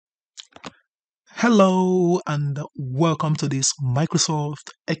Hello and welcome to this Microsoft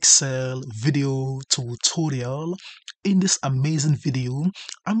Excel video tutorial. In this amazing video,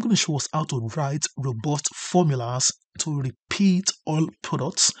 I'm going to show us how to write robust formulas to repeat all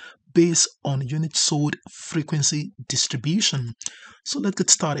products based on unit sold frequency distribution. So let's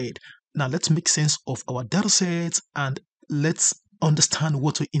get started. Now let's make sense of our data sets and let's understand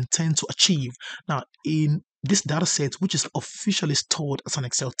what we intend to achieve. Now in this data set, which is officially stored as an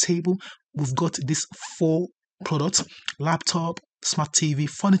Excel table, we've got these four products: laptop, smart TV,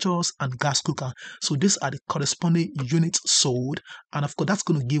 furnitures, and gas cooker. So these are the corresponding units sold, and of course that's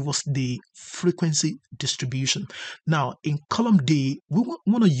going to give us the frequency distribution. Now in column D, we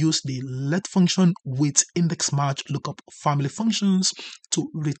want to use the let function with index match lookup family functions to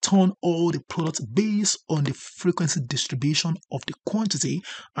return all the products based on the frequency distribution of the quantity.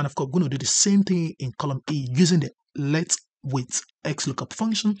 And of course we're going to do the same thing in column E using the let with XLOOKUP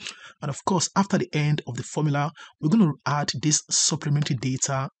function. And of course, after the end of the formula, we're going to add this supplementary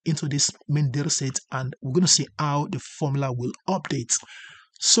data into this main data set, and we're going to see how the formula will update.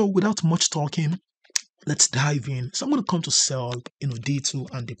 So without much talking, let's dive in. So I'm going to come to cell D2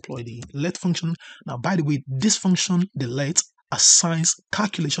 and deploy the let function. Now, by the way, this function, the let, assigns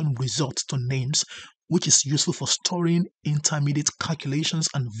calculation results to names, which is useful for storing intermediate calculations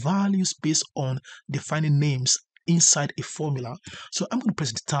and values based on defining names inside a formula. So I'm going to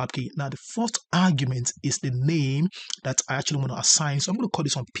press the tab key. Now the first argument is the name that I actually want to assign. So I'm going to call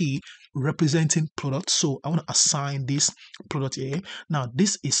this one P, representing product. So I want to assign this product here. Now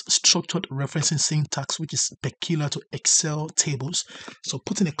this is structured referencing syntax, which is peculiar to Excel tables. So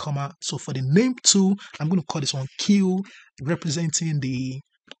put in a comma. So for the name 2, I'm going to call this one Q, representing the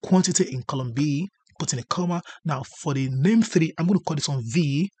quantity in column B. Put in a comma. Now for the name 3, I'm going to call this one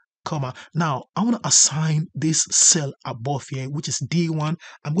V, comma. Now I want to assign this cell above here, which is D1.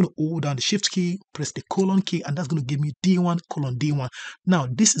 I'm going to hold down the shift key, press the colon key, and that's going to give me D1 colon D1. Now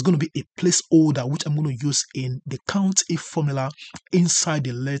this is going to be a placeholder which I'm going to use in the count if formula inside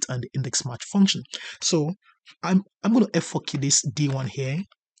the let and the index match function. So I'm going to F4 key this D1 here,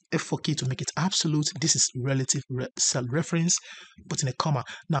 F4 key to make it absolute. This is relative cell reference. Put in a comma.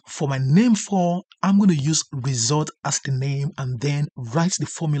 Now for my name 4, I'm going to use result as the name and then write the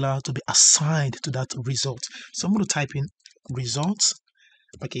formula to be assigned to that result. So I'm going to type in results.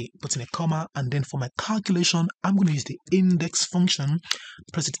 Okay, put in a comma, and then for my calculation, I'm going to use the index function.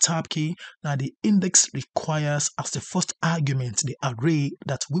 Press the tab key. Now the index requires as the first argument the array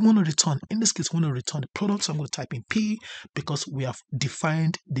that we want to return. In this case, we want to return the product. So I'm going to type in P because we have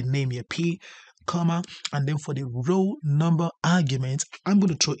defined the name here, P, comma, and then for the row number argument, I'm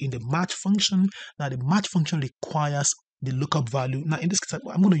going to throw in the match function. Now the match function requires the lookup value. Now in this case,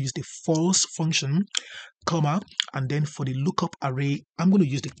 I'm going to use the false function, comma, and then for the lookup array, I'm going to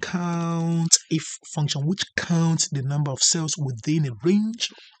use the count if function, which counts the number of cells within a range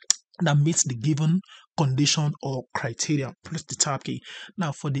that meets the given condition or criteria. Press the tab key.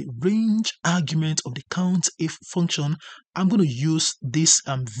 Now for the range argument of the count if function, I'm going to use this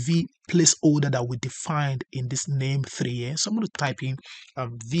V placeholder that we defined in this name 3 here. So I'm going to type in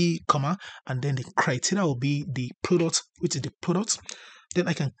V, comma, and then the criteria will be the product, which is the product. Then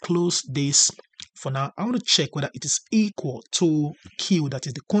I can close this. For now, I want to check whether it is equal to Q, that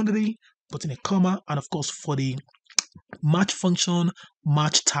is the quantity. Put in a comma, and of course for the match function,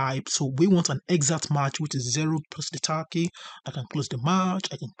 match type, so we want an exact match, which is 0. Press the tab key. I can close the match,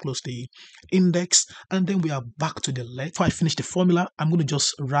 I can close the index, and then we are back to the let. Before I finish the formula, I'm going to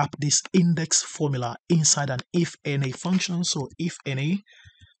just wrap this index formula inside an if any function. So if any,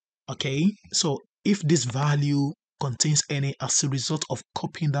 okay, so if this value contains any as a result of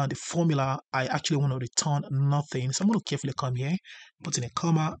copying down the formula, I actually want to return nothing. So I'm going to carefully come here, put in a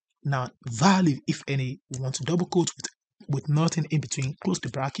comma. Now value if any, we want to double quote with nothing in between, close the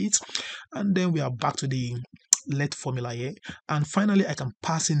brackets, and then we are back to the let formula here. And finally I can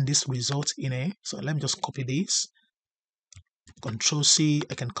pass in this result in here. So let me just copy this, Control C.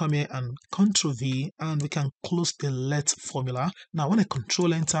 I can come here and Control V, and we can close the let formula. Now when I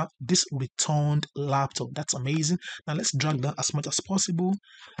Control Enter, this returned laptop. That's amazing. Now let's drag that as much as possible.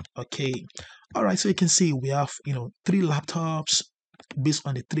 Okay, all right, so you can see we have 3 laptops based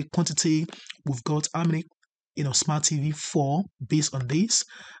on the 3 quantity. We've got how many smart TV? 4 based on this.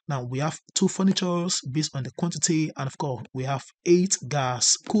 Now we have 2 furnitures based on the quantity, and of course we have 8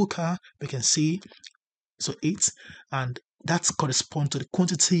 gas cooker. We can see, so 8, and that corresponds to the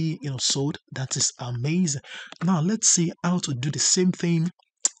quantity sold. That is amazing. Now let's see how to do the same thing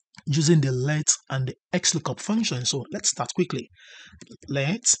using the let and the XLOOKUP function. So let's start quickly.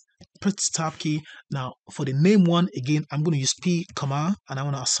 Let, press the tab key. Now for the name one, again, I'm going to use P, comma, and I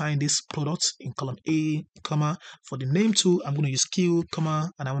want to assign this product in column A, comma. For the name two, I'm going to use Q, comma,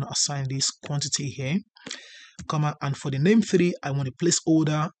 and I want to assign this quantity here, comma. And for the name three, I want to place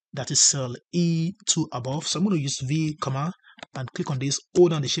order, that is cell E2 above. So I'm going to use V, comma, and click on this,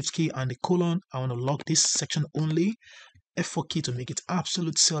 hold down the shift key and the colon. I want to lock this section only. F4 key to make it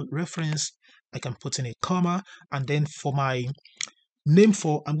absolute cell reference. I can put in a comma, and then for my name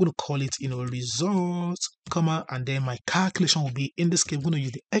 4, I'm going to call it, results, comma, and then my calculation will be, in this case, I'm going to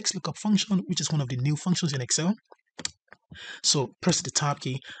use the XLOOKUP function, which is one of the new functions in Excel. So press the tab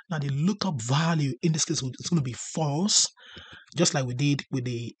key. Now the lookup value in this case it's going to be false, just like we did with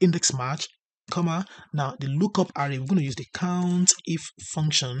the index match, comma. Now the lookup array, we're going to use the count if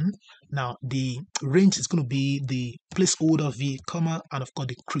function. Now the range is going to be the placeholder v, comma, and of course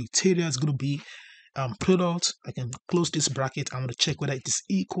the criteria is going to be product. I can close this bracket. I'm going to check whether it is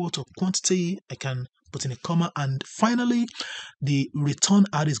equal to quantity. I can put in a comma, and finally the return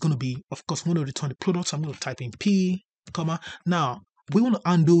array is going to be, of course, I'm going to return the product. So I'm going to type in P, comma. Now we want to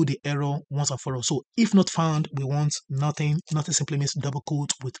undo the error once and for all. So if not found, we want nothing. Nothing simply means double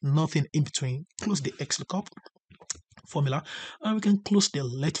quote with nothing in between. Close the XLOOKUP formula, and we can close the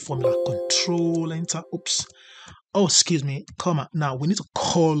let formula. Control enter. Oops. Oh, excuse me, comma. Now we need to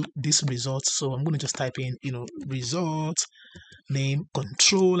call this result. So I'm going to just type in, result name,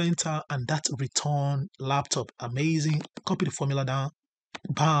 control enter, and that return laptop. Amazing. Copy the formula down.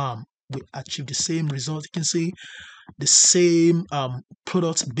 Bam. We achieve the same result. You can see the same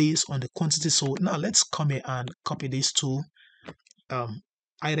product based on the quantity. So now let's come here and copy these two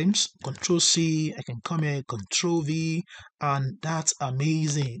items. Control C, I can come here, Control V, and that's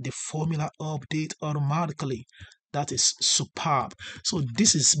amazing. The formula update automatically. That is superb. So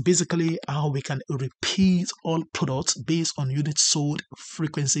this is basically how we can repeat all products based on units sold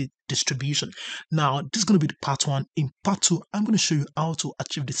frequency distribution. Now this is going to be the part 1. In part 2, I'm going to show you how to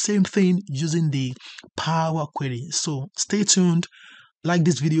achieve the same thing using the Power Query. So stay tuned, like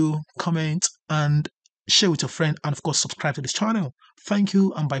this video, comment, and share with your friend, and of course subscribe to this channel. Thank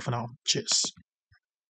you and bye for now. Cheers.